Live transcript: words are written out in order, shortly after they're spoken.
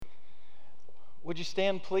Would you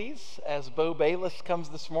stand, please, as Bo Bayless comes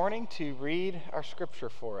this morning to read our scripture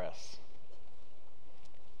for us?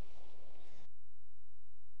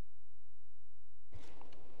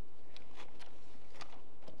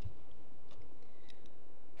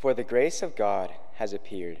 For the grace of God has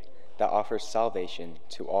appeared that offers salvation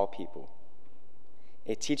to all people.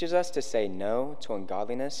 It teaches us to say no to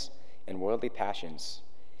ungodliness and worldly passions,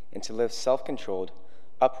 and to live self-controlled,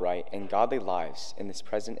 upright, and godly lives in this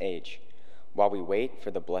present age, while we wait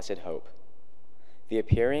for the blessed hope, the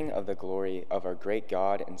appearing of the glory of our great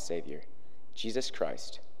God and Savior, Jesus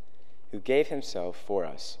Christ, who gave himself for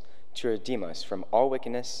us to redeem us from all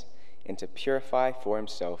wickedness and to purify for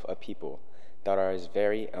himself a people that are his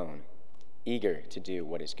very own, eager to do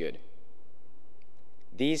what is good.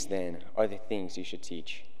 These, then, are the things you should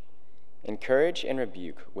teach. Encourage and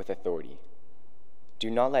rebuke with authority.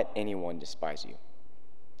 Do not let anyone despise you.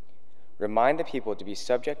 Remind the people to be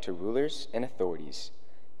subject to rulers and authorities,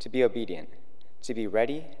 to be obedient, to be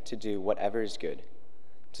ready to do whatever is good,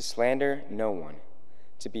 to slander no one,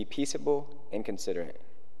 to be peaceable and considerate,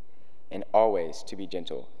 and always to be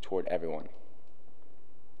gentle toward everyone.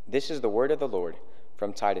 This is the word of the Lord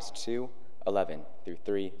from Titus 2:11 through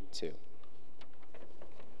 3:2.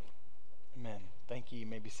 Amen. Thank you. You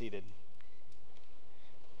may be seated.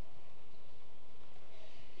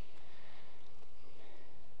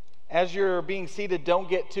 As you're being seated, don't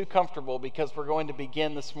get too comfortable because we're going to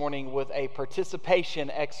begin this morning with a participation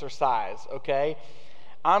exercise, okay?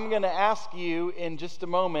 I'm going to ask you in just a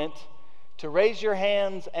moment to raise your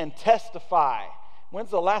hands and testify.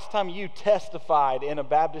 When's the last time you testified in a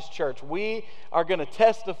Baptist church? We are going to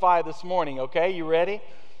testify this morning, okay? You ready?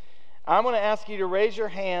 I'm going to ask you to raise your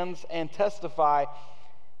hands and testify.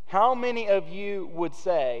 How many of you would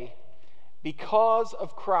say, because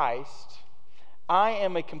of Christ, I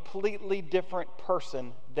am a completely different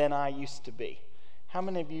person than I used to be? How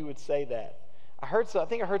many of you would say that? I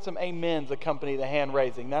think I heard some amens accompany the hand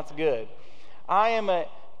raising. That's good. I am a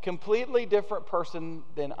completely different person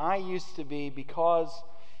than I used to be because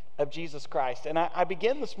of Jesus Christ. And I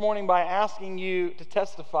begin this morning by asking you to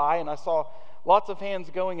testify, and I saw lots of hands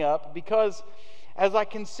going up, because as I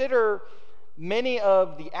consider many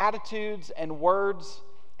of the attitudes and words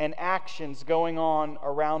and actions going on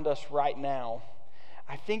around us right now,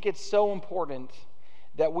 I think it's so important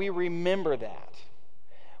that we remember that.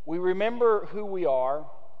 We remember who we are.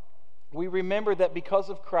 We remember that because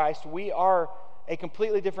of Christ, we are a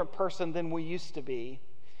completely different person than we used to be.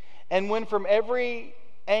 And when from every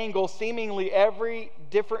angle, seemingly every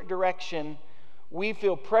different direction, we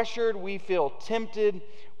feel pressured, we feel tempted,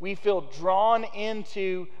 we feel drawn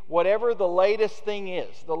into whatever the latest thing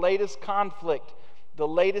is, the latest conflict, the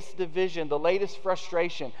latest division, the latest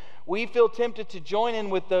frustration. We feel tempted to join in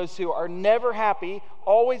with those who are never happy,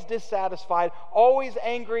 always dissatisfied, always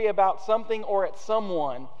angry about something or at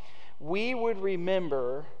someone. We would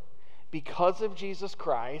remember, because of Jesus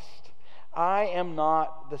Christ, I am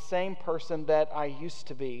not the same person that I used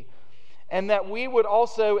to be. And that we would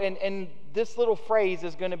also, and this little phrase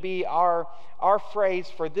is going to be our phrase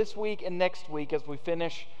for this week and next week as we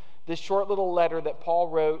finish this short little letter that Paul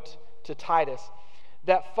wrote to Titus,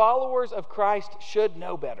 that followers of Christ should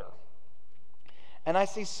know better. And I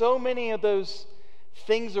see so many of those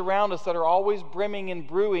things around us that are always brimming and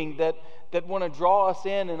brewing that want to draw us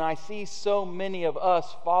in, and I see so many of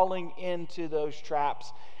us falling into those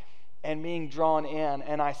traps and being drawn in.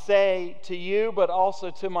 And I say to you, but also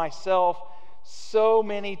to myself, so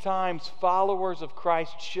many times followers of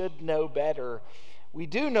Christ should know better. We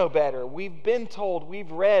do know better. We've been told,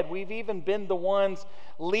 we've read, we've even been the ones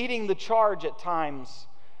leading the charge at times,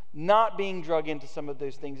 not being drug into some of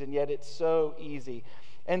those things, and yet it's so easy.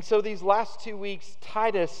 And so these last 2 weeks,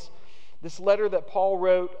 Titus, this letter that Paul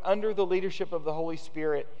wrote under the leadership of the Holy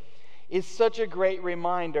Spirit, is such a great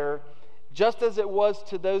reminder, just as it was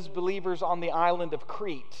to those believers on the island of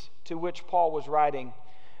Crete, to which Paul was writing.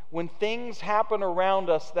 When things happen around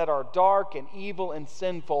us that are dark and evil and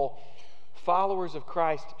sinful, followers of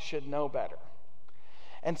Christ should know better.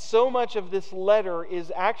 And so much of this letter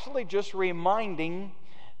is actually just reminding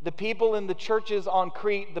the people in the churches on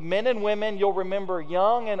Crete, the men and women, you'll remember,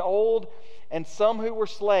 young and old, and some who were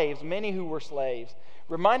slaves, many who were slaves,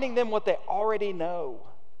 reminding them what they already know,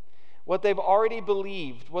 what they've already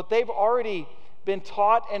believed, what they've already been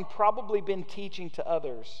taught and probably been teaching to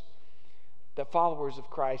others, that followers of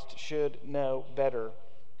Christ should know better.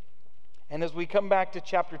 And as we come back to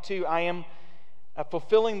chapter 2, I am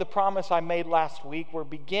fulfilling the promise I made last week. We're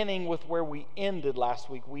beginning with where we ended last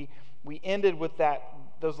week. We ended with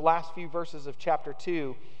those last few verses of chapter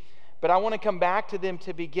 2. But I want to come back to them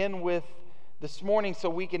to begin with this morning so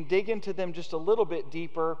we can dig into them just a little bit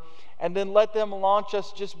deeper, and then let them launch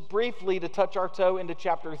us just briefly to touch our toe into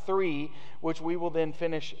chapter 3, which we will then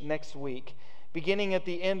finish next week. Beginning at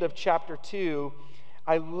the end of chapter 2,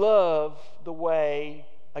 I love the way,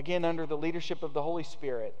 again under the leadership of the Holy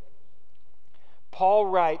Spirit, Paul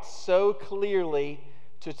writes so clearly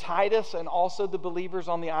to Titus and also the believers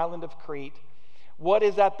on the island of Crete what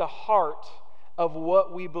is at the heart of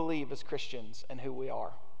what we believe as Christians and who we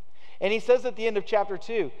are. And he says at the end of chapter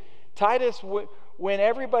 2, Titus, when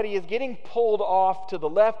everybody is getting pulled off to the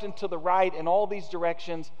left and to the right in all these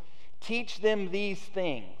directions, teach them these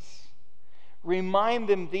things. Remind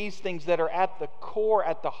them these things that are at the core,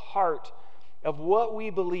 at the heart of what we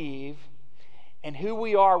believe and who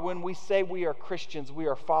we are when we say we are Christians, we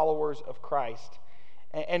are followers of Christ.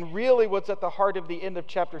 And really what's at the heart of the end of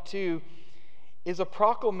chapter 2 is a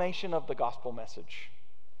proclamation of the gospel message.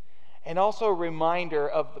 And also a reminder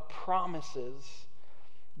of the promises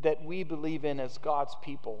that we believe in as God's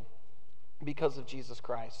people because of Jesus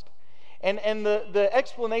Christ. And the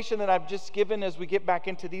explanation that I've just given as we get back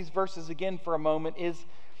into these verses again for a moment is,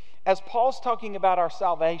 as Paul's talking about our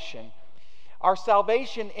salvation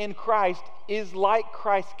in Christ is like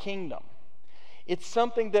Christ's kingdom. It's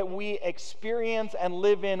something that we experience and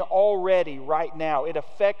live in already right now. It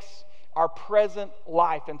affects our present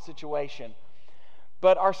life and situation.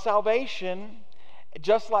 But our salvation,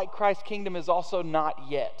 just like Christ's kingdom, is also not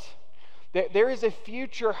yet. There is a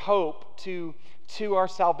future hope to our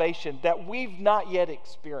salvation that we've not yet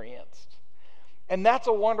experienced. And that's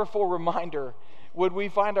a wonderful reminder when we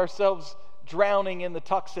find ourselves drowning in the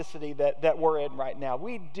toxicity that we're in right now.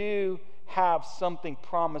 We do have something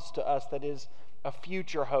promised to us that is a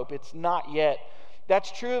future hope. It's not yet.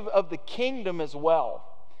 That's true of the kingdom as well.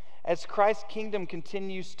 As Christ's kingdom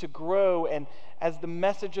continues to grow and as the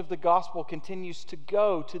message of the gospel continues to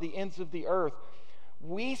go to the ends of the earth,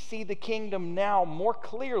 we see the kingdom now more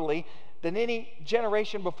clearly than any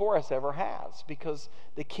generation before us ever has, because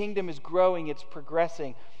the kingdom is growing, it's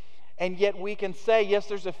progressing. And yet we can say, yes,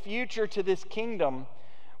 there's a future to this kingdom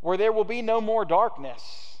where there will be no more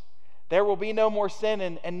darkness. There will be no more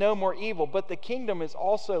sin and no more evil. But the kingdom is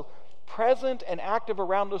also present and active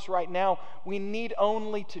around us right now. We need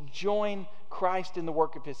only to join Christ in the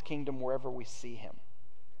work of his kingdom wherever we see him.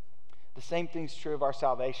 The same thing's true of our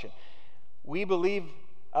salvation. We believe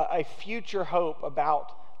a future hope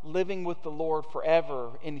about living with the Lord forever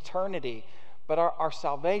in eternity, but our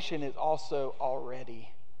salvation is also already.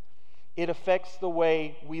 It affects the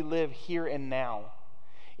way we live here and now.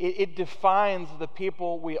 It defines the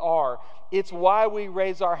people we are. It's why we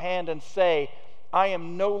raise our hand and say, I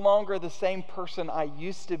am no longer the same person I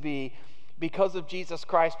used to be because of Jesus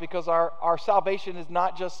Christ, because our salvation is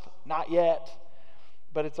not just not yet,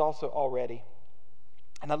 but it's also already.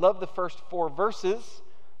 And I love the first 4 verses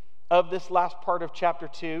of this last part of chapter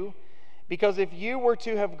 2, because if you were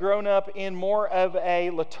to have grown up in more of a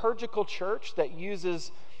liturgical church that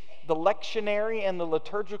uses the lectionary and the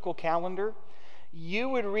liturgical calendar, you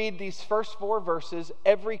would read these first 4 verses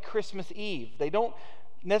every Christmas Eve. They don't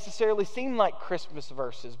necessarily seem like Christmas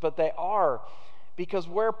verses, but they are, because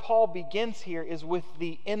where Paul begins here is with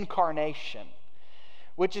the incarnation,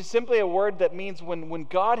 which is simply a word that means when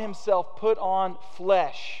God himself put on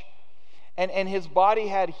flesh, and his body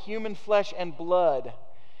had human flesh and blood,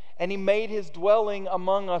 and he made his dwelling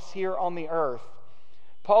among us here on the earth.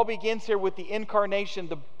 Paul begins here with the incarnation,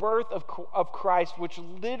 the birth of Christ, which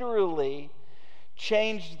literally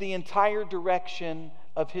changed the entire direction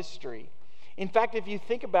of history. In fact, if you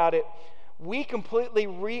think about it, we completely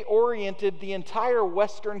reoriented the entire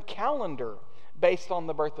Western calendar based on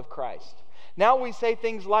the birth of Christ. Now we say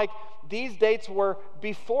things like, these dates were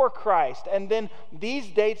before Christ, and then these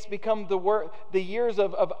dates become the years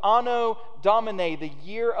of Anno Domini, the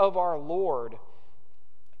year of our Lord.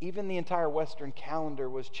 Even the entire Western calendar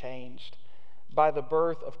was changed by the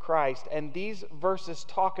birth of Christ. And these verses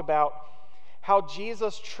talk about how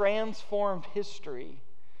Jesus transformed history,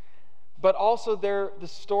 but also they're the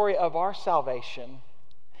story of our salvation,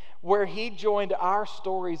 where he joined our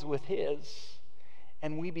stories with his,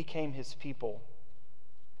 and we became his people.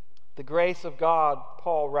 The grace of God,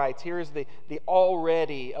 Paul writes, here is the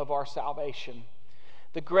already of our salvation.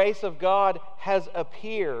 The grace of God has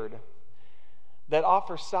appeared that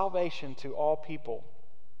offers salvation to all people.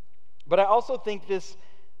 But I also think this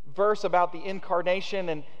verse about the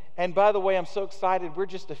incarnation, and by the way, I'm so excited, we're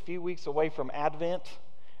just a few weeks away from Advent.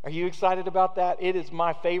 Are you excited about that? It is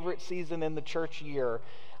my favorite season in the church year.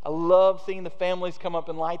 I love seeing the families come up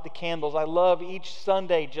and light the candles. I love each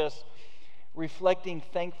Sunday just reflecting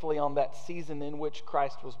thankfully on that season in which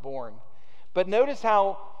Christ was born. But notice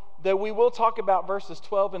how though we will talk about verses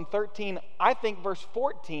 12 and 13, I think verse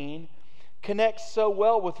 14 connects so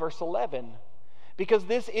well with verse 11. Because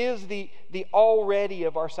this is the already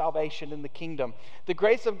of our salvation in the kingdom. The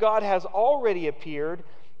grace of God has already appeared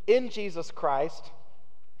in Jesus Christ.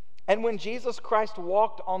 And when Jesus Christ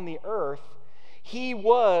walked on the earth, he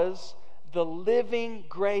was the living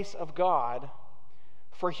grace of God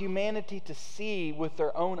for humanity to see with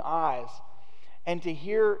their own eyes and to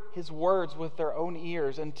hear his words with their own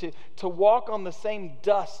ears and to walk on the same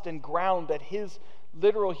dust and ground that his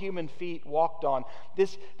literal human feet walked on.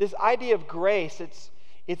 This idea of grace,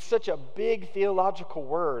 it's such a big theological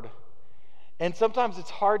word. And sometimes it's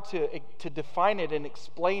hard to define it and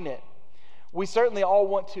explain it. We certainly all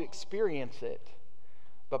want to experience it.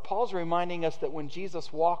 But Paul's reminding us that when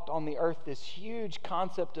Jesus walked on the earth, this huge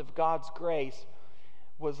concept of God's grace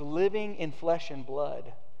was living in flesh and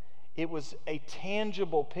blood. It was a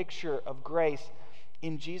tangible picture of grace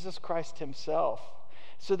in Jesus Christ himself,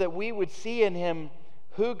 so that we would see in him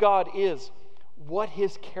who God is, what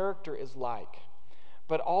his character is like,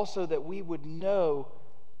 but also that we would know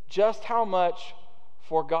just how much,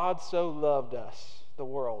 for God so loved us, the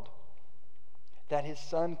world, that his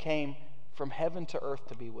Son came from heaven to earth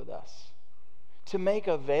to be with us, to make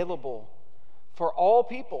available for all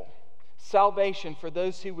people salvation for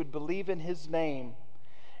those who would believe in his name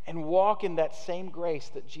and walk in that same grace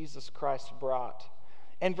that Jesus Christ brought.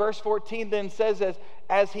 And verse 14 then says,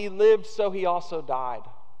 as he lived, so he also died.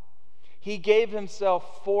 He gave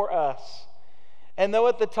himself for us. And though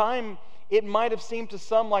at the time it might have seemed to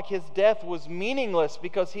some like his death was meaningless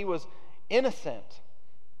because he was innocent,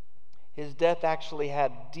 his death actually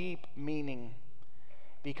had deep meaning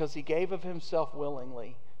because he gave of himself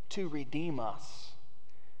willingly to redeem us.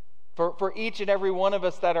 For each and every one of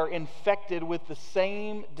us that are infected with the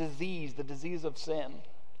same disease, the disease of sin,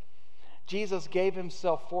 Jesus gave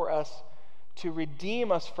himself for us to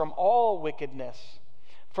redeem us from all wickedness,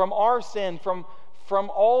 from our sin, from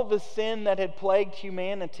all the sin that had plagued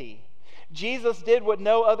humanity. Jesus did what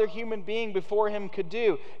no other human being before him could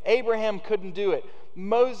do. Abraham couldn't do it.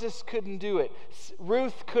 Moses couldn't do it.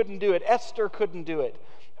 Ruth couldn't do it. Esther couldn't do it.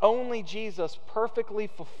 Only Jesus perfectly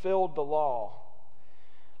fulfilled the law,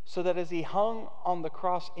 so that as he hung on the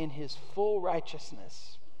cross in his full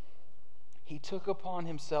righteousness, he took upon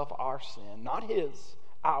himself our sin, not his,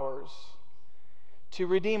 ours, to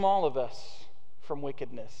redeem all of us from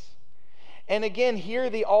wickedness. And again, hear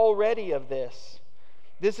the already of this.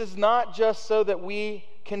 This is not just so that we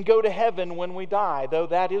can go to heaven when we die, though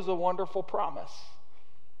that is a wonderful promise.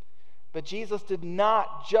 But Jesus did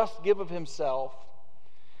not just give of himself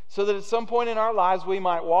so that at some point in our lives we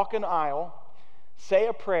might walk an aisle, say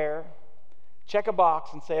a prayer, check a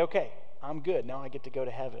box, and say, okay, I'm good. Now I get to go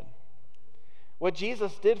to heaven. What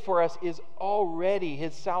Jesus did for us is already,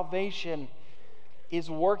 his salvation is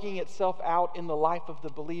working itself out in the life of the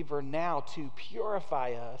believer now to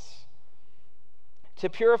purify us. To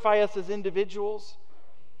purify us as individuals,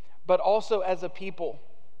 but also as a people.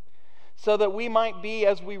 So that we might be,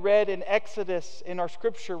 as we read in Exodus in our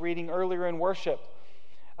scripture reading earlier in worship,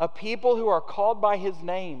 a people who are called by his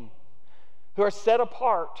name, who are set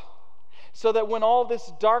apart, so that when all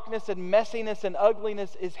this darkness and messiness and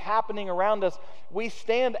ugliness is happening around us, we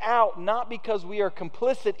stand out not because we are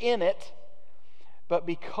complicit in it, but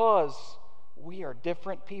because we are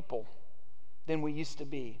different people than we used to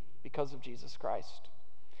be because of Jesus Christ.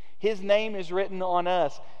 His name is written on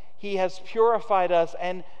us. He has purified us,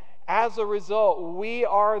 and as a result, we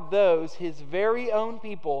are those, his very own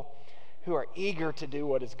people, who are eager to do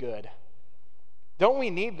what is good. Don't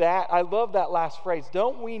we need that? I love that last phrase.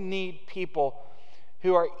 Don't we need people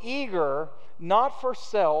who are eager, not for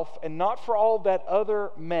self and not for all that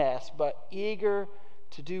other mess, but eager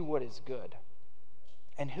to do what is good?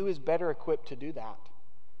 And who is better equipped to do that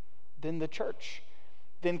than the church,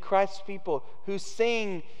 than Christ's people who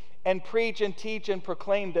sing and preach and teach and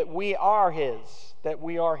proclaim that we are his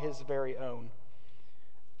very own?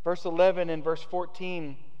 Verse 11 and verse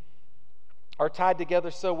 14 are tied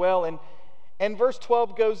together so well, and verse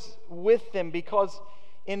 12 goes with them, because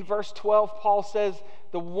in verse 12 Paul says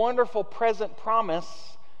the wonderful present promise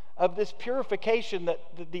of this purification, that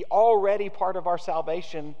the already part of our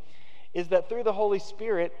salvation is that through the Holy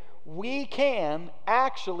Spirit we can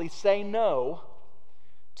actually say no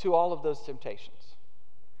to all of those temptations.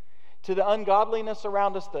 To the ungodliness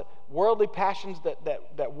around us, the worldly passions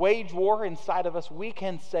that wage war inside of us, we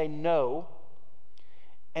can say no.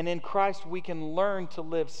 And in Christ, we can learn to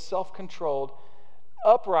live self-controlled,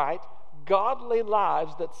 upright, godly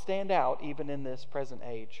lives that stand out even in this present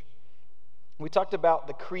age. We talked about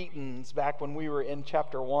the Cretans back when we were in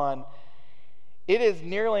chapter 1. It is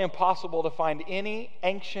nearly impossible to find any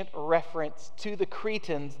ancient reference to the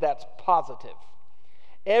Cretans that's positive.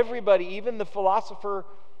 Everybody, even the philosopher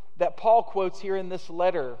that Paul quotes here in this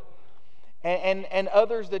letter, and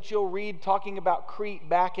others that you'll read talking about Crete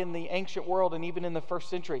back in the ancient world and even in the first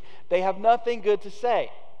century, they have nothing good to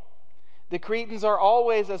say. The Cretans are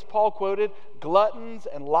always, as Paul quoted, gluttons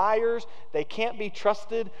and liars. They can't be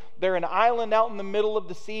trusted. They're an island out in the middle of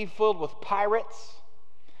the sea filled with pirates.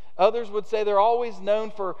 Others would say they're always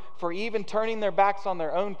known for even turning their backs on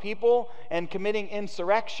their own people and committing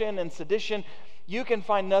insurrection and sedition. You can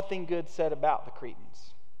find nothing good said about the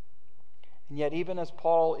Cretans. And yet, even as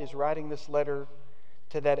Paul is writing this letter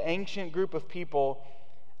to that ancient group of people,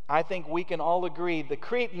 I think we can all agree the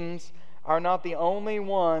Cretans are not the only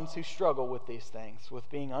ones who struggle with these things, with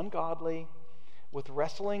being ungodly, with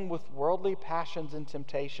wrestling with worldly passions and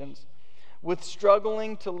temptations, with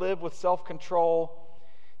struggling to live with self-control,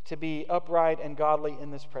 to be upright and godly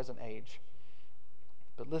in this present age.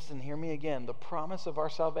 But listen, hear me again. The promise of our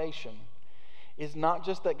salvation is not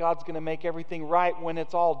just that God's going to make everything right when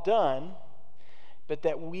it's all done, but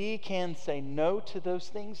that we can say no to those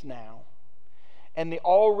things now. And the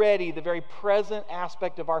very present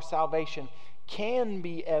aspect of our salvation can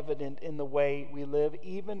be evident in the way we live,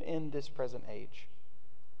 even in this present age.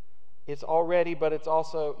 It's already, but it's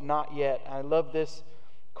also not yet. I love this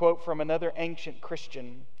quote from another ancient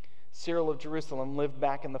Christian, Cyril of Jerusalem, lived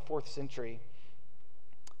back in the 4th century.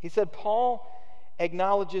 He said, Paul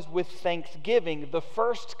acknowledges with thanksgiving the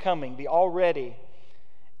first coming, the already,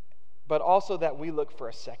 but also that we look for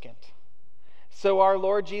a second. So our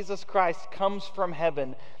Lord Jesus Christ comes from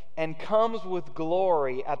heaven and comes with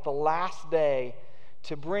glory at the last day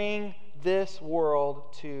to bring this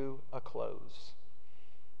world to a close.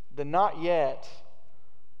 The not yet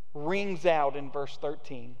rings out in verse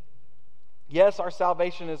 13. Yes, our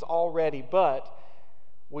salvation is already, but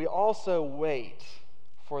we also wait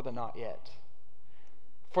for the not yet.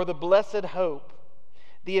 For the blessed hope,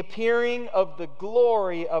 the appearing of the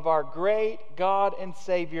glory of our great God and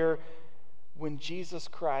Savior when Jesus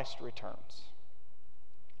Christ returns.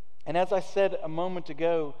 And as I said a moment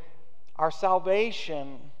ago, our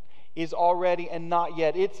salvation is already and not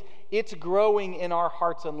yet. It's growing in our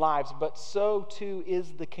hearts and lives, but so too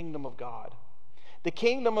is the kingdom of God. The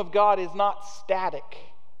kingdom of God is not static,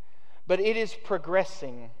 but it is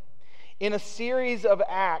progressing. In a series of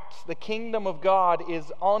acts, the kingdom of God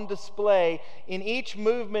is on display in each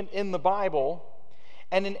movement in the Bible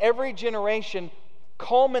and in every generation,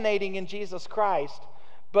 culminating in Jesus Christ.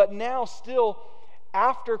 But now still,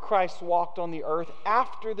 after Christ walked on the earth,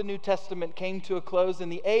 after the New Testament came to a close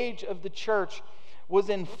and the age of the church was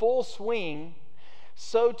in full swing,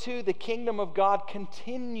 so too the kingdom of God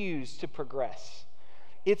continues to progress.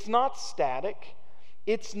 It's not static.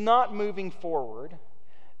 It's not moving forward.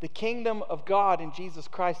 The kingdom of God in Jesus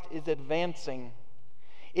Christ is advancing.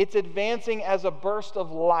 It's advancing as a burst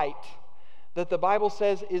of light that the Bible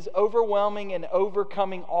says is overwhelming and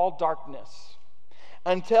overcoming all darkness.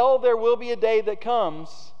 Until there will be a day that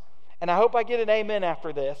comes, and I hope I get an amen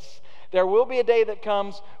after this, there will be a day that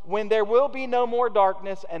comes when there will be no more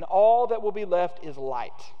darkness and all that will be left is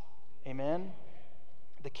light. Amen?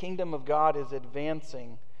 The kingdom of God is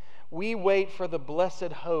advancing. We wait for the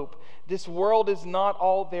blessed hope. This world is not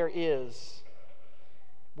all there is,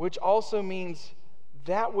 which also means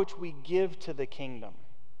that which we give to the kingdom,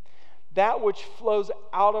 that which flows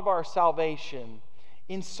out of our salvation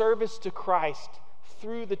in service to Christ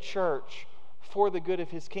through the church for the good of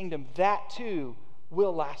His kingdom, that too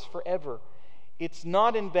will last forever. It's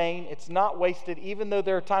not in vain. It's not wasted, even though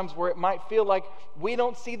there are times where it might feel like we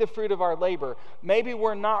don't see the fruit of our labor. Maybe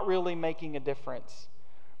we're not really making a difference.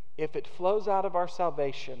 If it flows out of our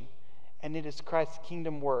salvation and it is Christ's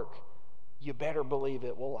kingdom work, you better believe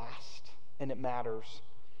it will last and it matters.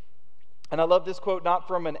 And I love this quote not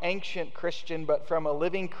from an ancient Christian, but from a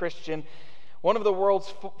living Christian, one of the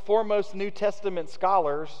world's foremost New Testament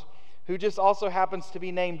scholars, who just also happens to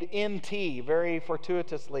be named NT, very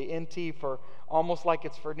fortuitously, NT for almost like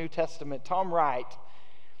it's for New Testament, Tom Wright,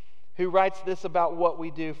 who writes this about what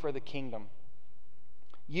we do for the kingdom.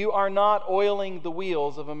 You are not oiling the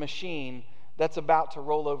wheels of a machine that's about to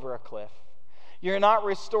roll over a cliff. You're not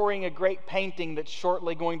restoring a great painting that's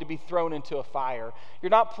shortly going to be thrown into a fire. You're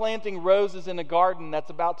not planting roses in a garden that's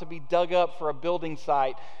about to be dug up for a building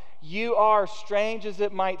site. You are, strange as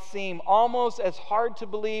it might seem, almost as hard to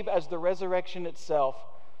believe as the resurrection itself.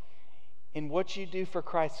 In what you do for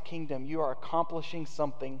Christ's kingdom, you are accomplishing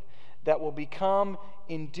something that will become,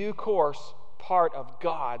 in due course, part of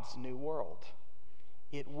God's new world.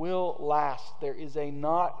 It will last. There is a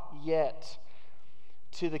not yet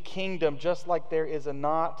to the kingdom, just like there is a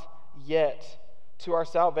not yet to our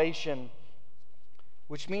salvation,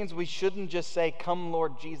 which means we shouldn't just say, "Come,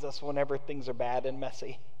 Lord Jesus," whenever things are bad and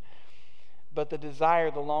messy. But the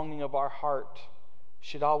desire, the longing of our heart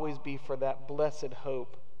should always be for that blessed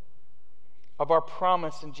hope of our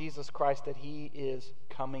promise in Jesus Christ that He is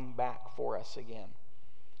coming back for us again.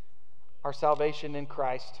 Our salvation in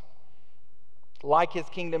Christ, like His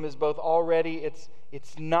kingdom, is both already,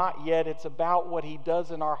 it's not yet. It's about what He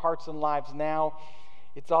does in our hearts and lives now.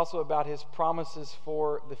 It's also about His promises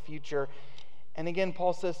for the future. And again,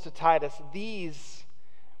 Paul says to Titus, these,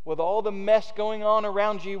 with all the mess going on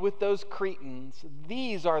around you with those Cretans,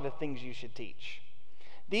 these are the things you should teach.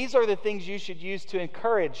 These are the things you should use to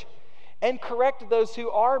encourage and correct those who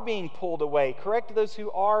are being pulled away, correct those who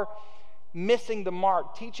are missing the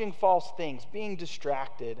mark, teaching false things, being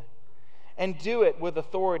distracted. And do it with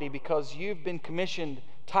authority, because you've been commissioned,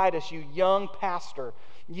 Titus, you young pastor,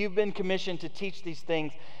 you've been commissioned to teach these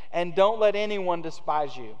things. And don't let anyone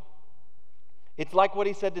despise you. It's like what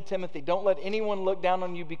he said to Timothy, don't let anyone look down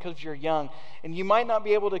on you because you're young. And you might not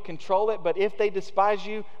be able to control it, but if they despise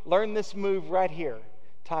you, learn this move right here.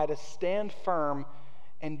 Titus, stand firm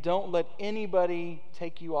and don't let anybody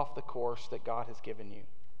take you off the course that God has given you.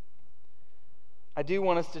 I do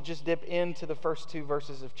want us to just dip into the first 2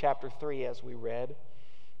 verses of chapter 3 as we read,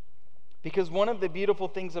 because one of the beautiful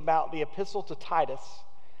things about the epistle to Titus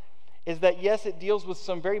is that, yes, it deals with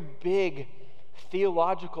some very big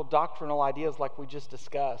theological, doctrinal ideas like we just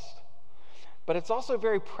discussed, but it's also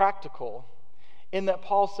very practical in that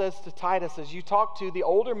Paul says to Titus, as you talk to the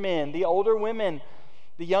older men, the older women,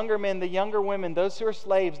 the younger men, the younger women, those who are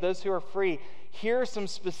slaves, those who are free, here are some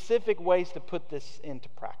specific ways to put this into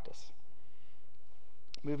practice.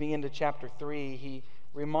 Moving into chapter 3, he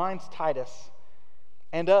reminds Titus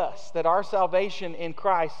and us that our salvation in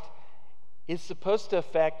Christ is supposed to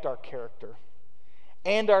affect our character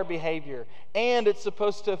and our behavior, and it's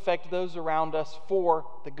supposed to affect those around us for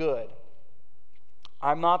the good.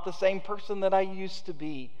 I'm not the same person that I used to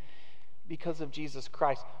be because of Jesus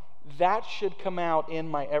Christ. That should come out in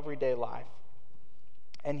my everyday life.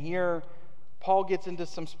 And here, Paul gets into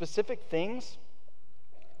some specific things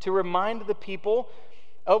to remind the people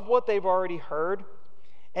of what they've already heard,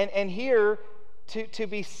 and here to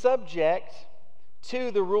be subject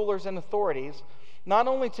to the rulers and authorities, not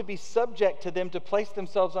only to be subject to them, to place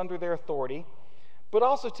themselves under their authority, but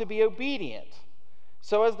also to be obedient.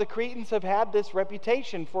 So as the Cretans have had this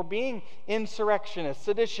reputation for being insurrectionists,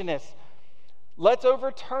 seditionists, let's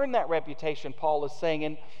overturn that reputation, Paul is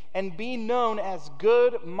saying, and be known as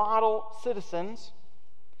good model citizens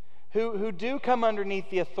who do come underneath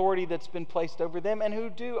the authority that's been placed over them and who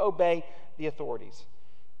do obey the authorities.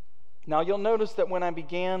 Now, you'll notice that when I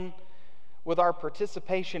began with our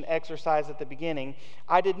participation exercise at the beginning,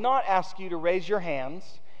 I did not ask you to raise your hands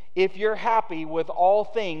if you're happy with all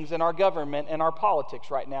things in our government and our politics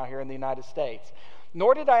right now here in the United States.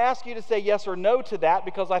 Nor did I ask you to say yes or no to that,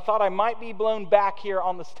 because I thought I might be blown back here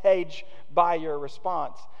on the stage by your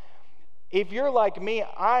response. If you're like me,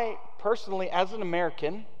 I personally, as an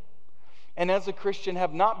American and as a Christian,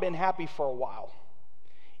 have not been happy for a while.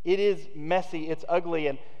 It is messy, it's ugly,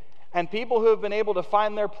 and people who have been able to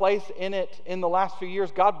find their place in it in the last few years,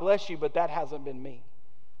 God bless you, but that hasn't been me.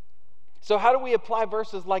 So how do we apply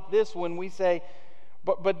verses like this when we say,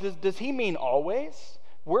 but does he mean always?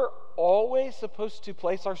 We're always supposed to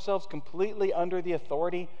place ourselves completely under the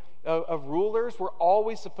authority of rulers. We're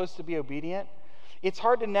always supposed to be obedient. It's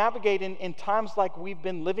hard to navigate in times like we've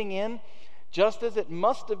been living in, just as it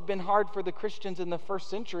must have been hard for the Christians in the first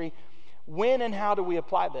century. When and how do we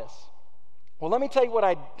apply this? Well, let me tell you what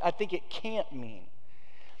I think it can't mean.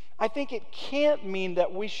 I think it can't mean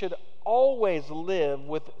that we should always live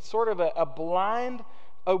with sort of a blind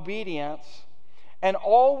obedience and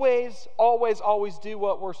always do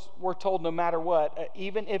what we're told no matter what,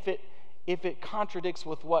 even if it contradicts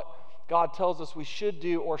with what God tells us we should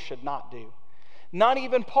do or should not do. Not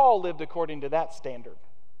even Paul lived according to that standard.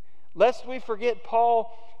 Lest we forget,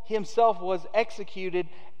 Paul himself was executed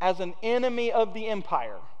as an enemy of the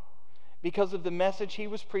empire because of the message he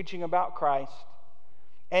was preaching about Christ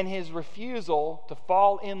and his refusal to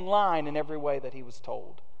fall in line in every way that he was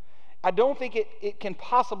told. I don't think it can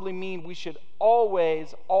possibly mean we should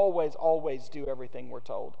always do everything we're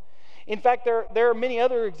told. In fact, there are many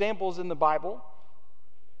other examples in the Bible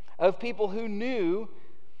of people who knew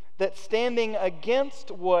that standing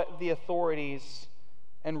against what the authorities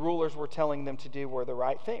and rulers were telling them to do was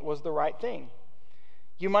the right thing.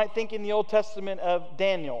 You might think in the Old Testament of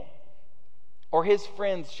Daniel or his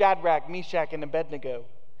friends Shadrach, Meshach, and Abednego.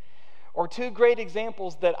 Or two great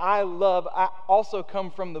examples that I love also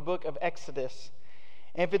come from the book of Exodus.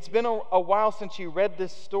 And if it's been a while since you read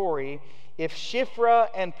this story, if Shiphrah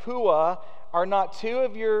and Puah are not two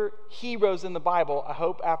of your heroes in the Bible, I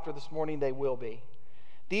hope after this morning they will be.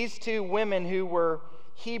 These two women who were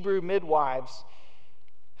Hebrew midwives,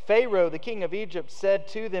 Pharaoh, the king of Egypt, said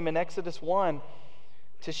to them in Exodus 1,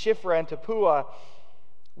 to Shiphrah and to Puah,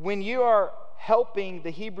 when you are helping the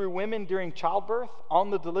Hebrew women during childbirth on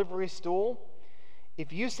the delivery stool,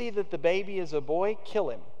 if you see that the baby is a boy, kill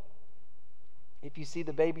him. If you see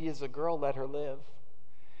the baby is a girl, let her live.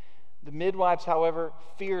 The midwives, however,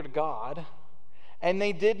 feared God, and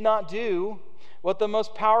they did not do what the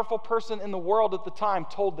most powerful person in the world at the time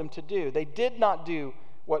told them to do. They did not do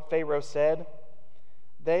what Pharaoh said.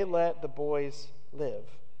 They let the boys live.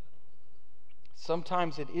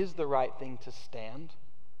 Sometimes it is the right thing to stand.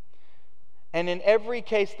 And in every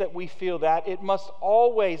case that we feel that, it must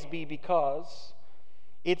always be because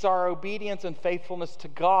it's our obedience and faithfulness to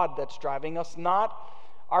God that's driving us, not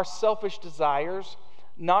our selfish desires,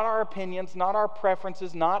 not our opinions, not our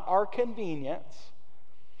preferences, not our convenience.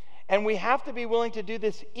 And we have to be willing to do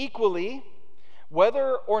this equally,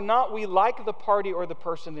 whether or not we like the party or the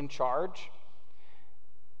person in charge.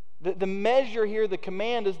 The measure here, the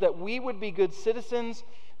command, is that we would be good citizens,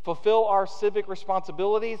 fulfill our civic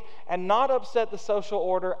responsibilities, and not upset the social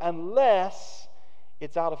order unless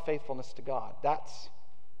it's out of faithfulness to God. That's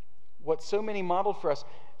what so many modeled for us.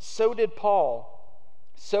 So did Paul.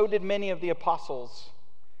 So did many of the apostles.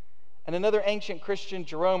 And another ancient Christian,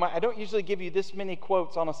 Jerome, I don't usually give you this many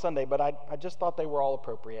quotes on a Sunday, but I just thought they were all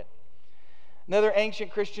appropriate. Another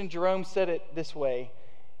ancient Christian, Jerome, said it this way: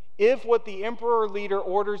 if what the emperor leader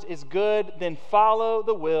orders is good, then follow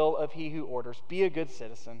the will of he who orders. Be a good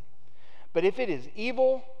citizen. But if it is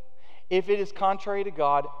evil, if it is contrary to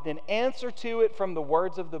God, then answer to it from the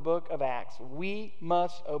words of the book of Acts. We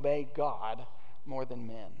must obey God more than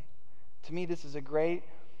men. To me, this is a great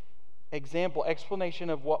example, explanation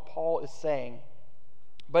of what Paul is saying.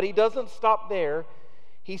 But he doesn't stop there.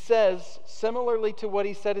 He says, similarly to what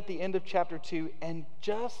he said at the end of chapter 2, and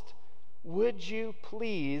just would you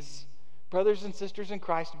please, brothers and sisters in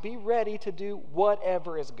Christ, be ready to do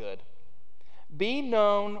whatever is good. Be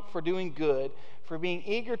known for doing good, for being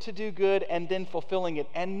eager to do good and then fulfilling it,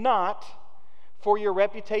 and not for your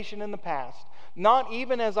reputation in the past. Not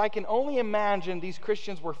even, as I can only imagine, these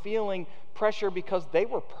Christians were feeling pressure because they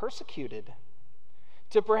were persecuted,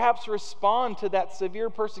 to perhaps respond to that severe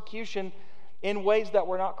persecution in ways that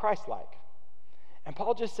were not Christ-like. And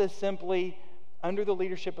Paul just says simply, under the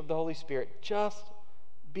leadership of the Holy Spirit, just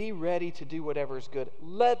be ready to do whatever is good.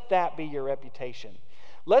 Let that be your reputation.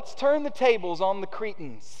 Let's turn the tables on the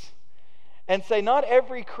Cretans and say not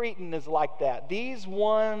every Cretan is like that. These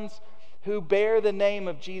ones who bear the name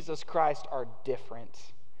of Jesus Christ are different,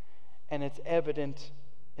 and it's evident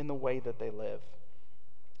in the way that they live.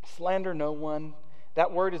 Slander no one.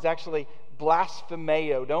 That word is actually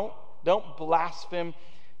blasphemeo. Don't blaspheme.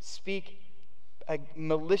 Speak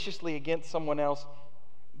maliciously against someone else.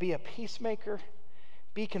 Be a peacemaker.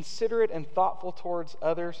 Be considerate and thoughtful towards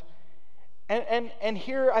others. And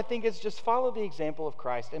here I think it's just follow the example of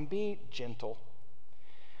Christ and be gentle.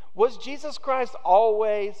 Was Jesus Christ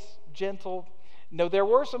always gentle? No, there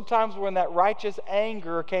were some times when that righteous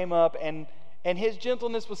anger came up and his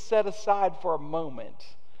gentleness was set aside for a moment.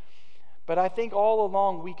 But I think all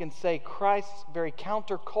along we can say Christ's very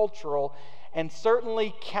countercultural and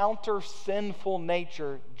certainly counter-sinful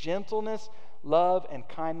nature, gentleness, love, and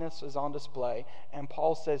kindness is on display. And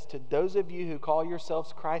Paul says to those of you who call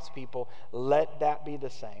yourselves Christ's people, let that be the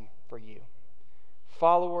same for you.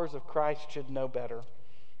 Followers of Christ should know better.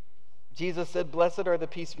 Jesus said, blessed are the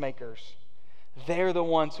peacemakers. They're the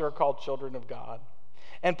ones who are called children of God.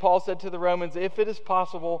 And Paul said to the Romans, if it is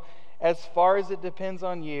possible, as far as it depends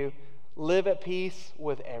on you, live at peace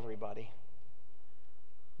with everybody.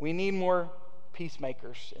 We need more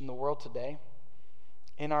peacemakers in the world today,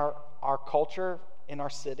 in our culture, in our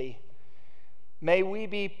city. May we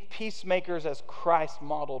be peacemakers as Christ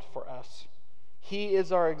modeled for us. He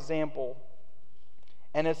is our example.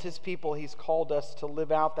 And as his people, he's called us to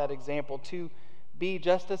live out that example, to be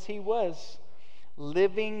just as he was,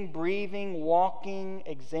 living, breathing, walking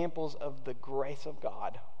examples of the grace of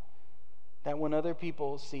God. That when other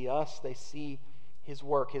people see us, they see his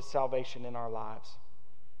work, his salvation in our lives.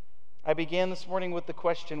 I began this morning with the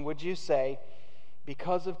question, would you say,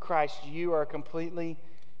 because of Christ, you are a completely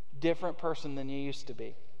different person than you used to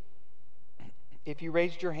be? If you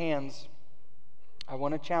raised your hands, I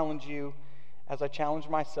want to challenge you, as I challenge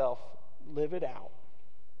myself, live it out.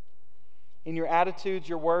 In your attitudes,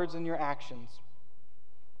 your words, and your actions.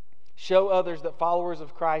 show others that followers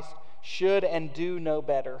of Christ should and do know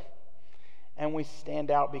better. And we stand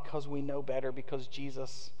out because we know better, because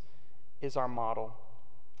Jesus is our model.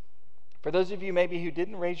 For those of you maybe who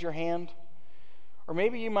didn't raise your hand, or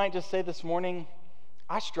maybe you might just say this morning,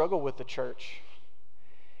 I struggle with the church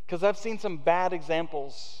because I've seen some bad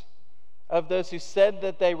examples of those who said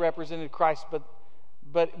that they represented Christ,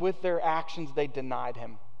 but with their actions they denied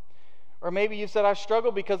him. Or maybe you said, I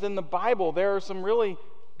struggle because in the Bible there are some really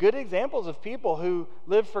good examples of people who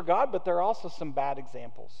live for God, but there are also some bad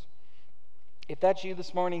examples. If that's you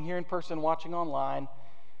this morning here in person, watching online,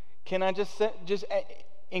 can I just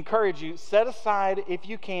encourage you, set aside, if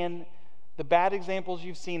you can, the bad examples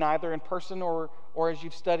you've seen either in person or as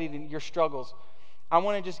you've studied in your struggles. I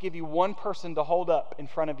want to just give you one person to hold up in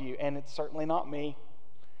front of you, and it's certainly not me,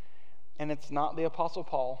 and it's not the Apostle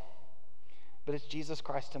Paul, but it's Jesus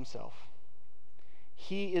Christ himself.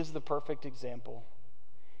 He is the perfect example.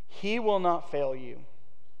 He will not fail you.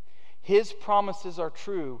 His promises are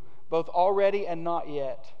true, both already and not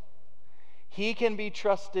yet. He can be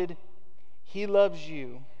trusted. He loves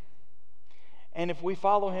you. And if we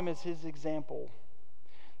follow him as his example,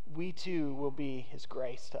 we too will be his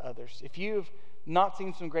grace to others. If you've not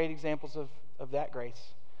seen some great examples of that grace,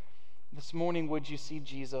 this morning would you see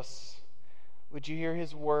Jesus? Would you hear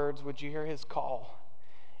his words? Would you hear his call?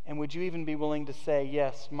 And would you even be willing to say,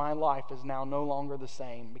 yes, my life is now no longer the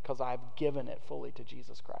same because I've given it fully to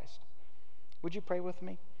Jesus Christ? Would you pray with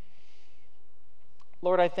me?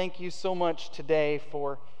 Lord, I thank you so much today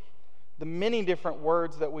for the many different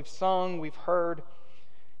words that we've sung, we've heard,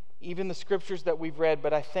 even the scriptures that we've read,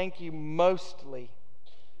 but I thank you mostly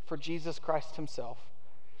for Jesus Christ himself.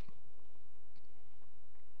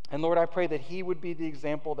 And Lord, I pray that he would be the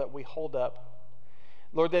example that we hold up.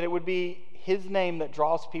 Lord, that it would be his name that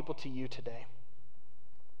draws people to you today.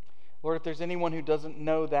 Lord, if there's anyone who doesn't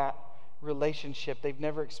know that relationship, they've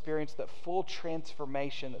never experienced that full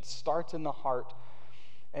transformation that starts in the heart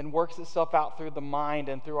and works itself out through the mind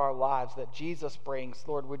and through our lives that Jesus brings,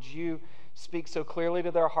 Lord, would you speak so clearly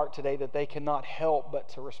to their heart today that they cannot help but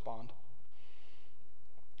to respond?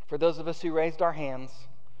 For those of us who raised our hands,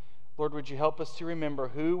 Lord, would you help us to remember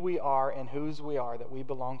who we are and whose we are, that we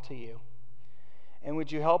belong to you? And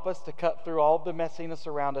would you help us to cut through all the messiness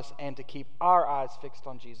around us and to keep our eyes fixed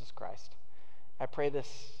on Jesus Christ? I pray this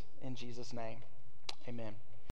in Jesus' name. Amen.